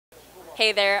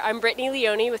Hey there, I'm Brittany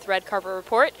Leoni with Red Carpet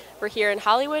Report. We're here in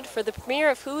Hollywood for the premiere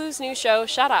of Hulu's new show,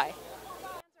 Shut Eye.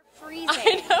 Freezing.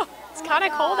 I know, it's kind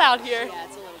of cold out here. Yeah,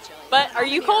 it's a little chilly. But are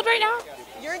you cold right now?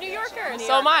 You're a New Yorker,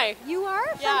 so am I. You are?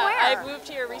 From yeah, where? I moved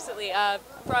here recently.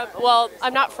 Well,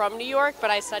 I'm not from New York,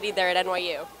 but I studied there at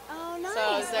NYU. Oh, nice. So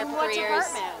I was there in for what 3 years.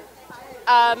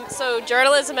 department? So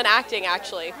journalism and acting,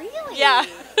 actually. Really? Yeah.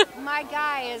 My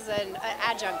guy is an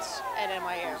adjunct at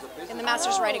NYU in the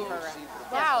Master's Writing Program.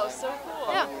 Wow, so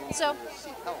cool. Yeah, so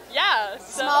Yeah.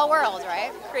 So small world,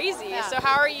 right? crazy. Yeah. So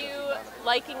how are you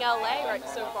liking LA right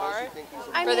so far?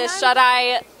 I For mean, this Shut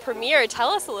Eye premiere, tell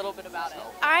us a little bit about it.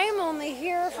 I'm only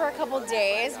here for a couple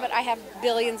days, but I have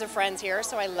billions of friends here,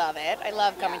 so I love it. I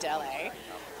love coming to LA.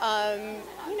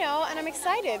 You know, and I'm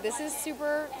excited. This is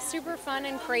super, super fun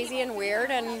and crazy and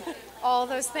weird and all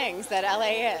those things that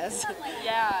LA is.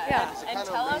 Yeah. And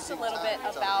tell us a little bit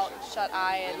about Shut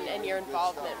Eye and your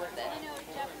involvement with it.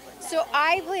 So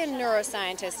I play a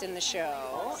neuroscientist in the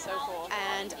show. So cool.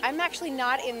 And I'm actually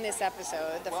not in this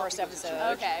episode, the first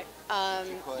episode. Okay.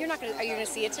 You're not gonna. Are you gonna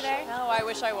see it today? No, I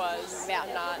wish I was. Yeah.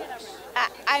 I'm not.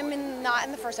 I'm not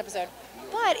in the first episode,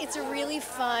 but it's a really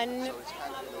fun,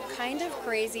 kind of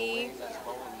crazy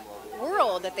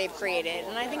world that they've created,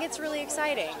 and I think it's really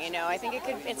exciting. You know, I think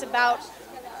it's about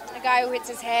a guy who hits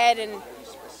his head, and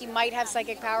he might have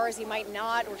psychic powers, he might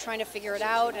not. We're trying to figure it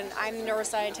out, and I'm a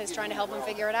neuroscientist trying to help him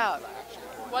figure it out.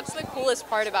 What's the coolest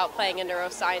part about playing a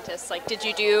neuroscientist? Like, did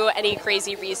you do any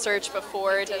crazy research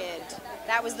before? I did.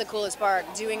 That was the coolest part.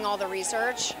 Doing all the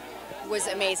research was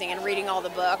amazing, and reading all the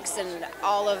books and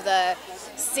all of the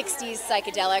 60s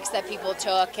psychedelics that people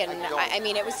took, and I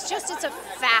mean, it's a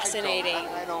fascinating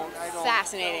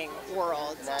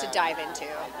world to dive into.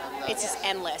 It's just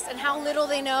endless, and how little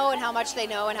they know and how much they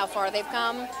know and how far they've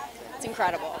come, it's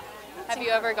incredible. Have you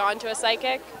ever gone to a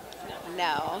psychic?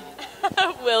 No.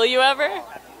 Will you ever?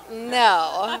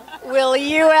 No. Will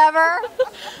you ever?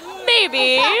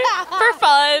 Maybe, for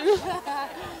fun.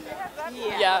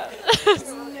 Yeah.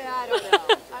 I don't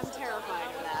know. I'm terrified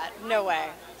of that. No way.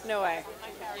 No way.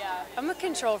 Yeah. I'm a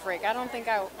control freak. I don't think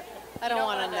I don't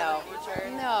want to know.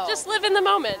 No. Just live in the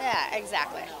moment. Yeah,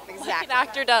 exactly. Like Exactly. an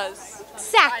actor does.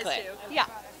 Exactly. Tries to. Yeah.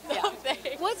 Yeah.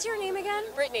 Thanks. What's your name again?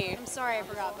 Brittany. I'm sorry I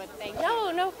forgot, but thank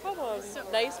you. No problem.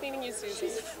 Nice meeting you, Susie.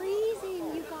 She's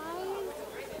freezing, you guys.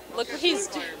 Look what he's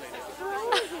doing.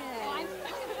 Frozen.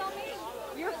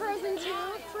 You're frozen too?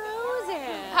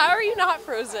 Frozen. How are you not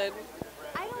frozen?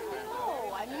 I don't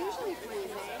know. I'm usually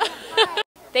freezing.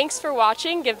 Thanks for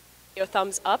watching. Give the video a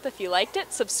thumbs up if you liked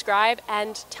it, subscribe,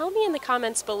 and tell me in the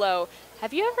comments below,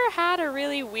 have you ever had a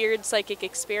really weird psychic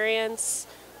experience?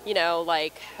 You know,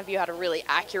 like, have you had a really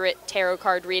accurate tarot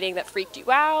card reading that freaked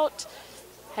you out?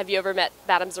 Have you ever met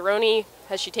Madame Zeroni?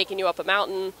 Has she taken you up a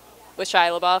mountain with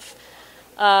Shia LaBeouf?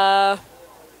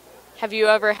 Have you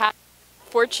ever had a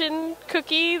fortune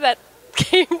cookie that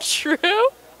came true?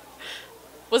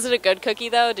 Was it a good cookie,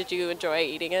 though? Did you enjoy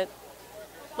eating it?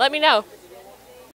 Let me know.